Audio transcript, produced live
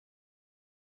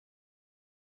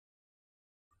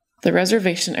The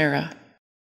Reservation Era.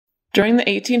 During the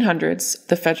 1800s,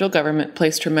 the federal government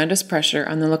placed tremendous pressure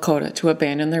on the Lakota to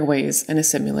abandon their ways and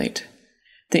assimilate.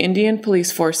 The Indian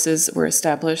police forces were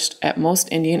established at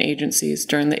most Indian agencies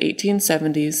during the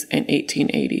 1870s and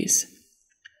 1880s.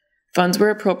 Funds were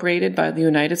appropriated by the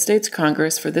United States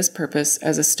Congress for this purpose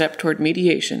as a step toward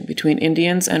mediation between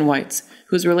Indians and whites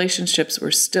whose relationships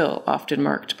were still often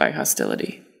marked by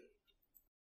hostility.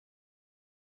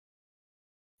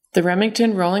 The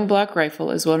Remington rolling block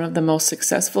rifle is one of the most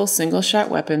successful single-shot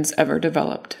weapons ever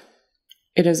developed.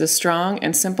 It is a strong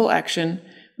and simple action,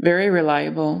 very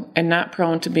reliable, and not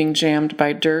prone to being jammed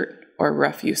by dirt or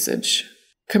rough usage.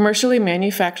 Commercially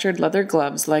manufactured leather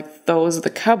gloves like those the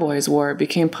cowboys wore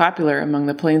became popular among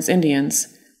the Plains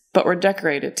Indians, but were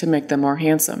decorated to make them more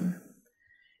handsome.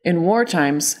 In war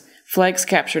times, flags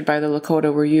captured by the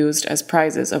Lakota were used as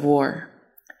prizes of war.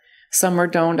 Some were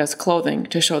donned as clothing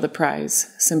to show the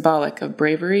prize, symbolic of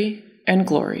bravery and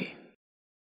glory.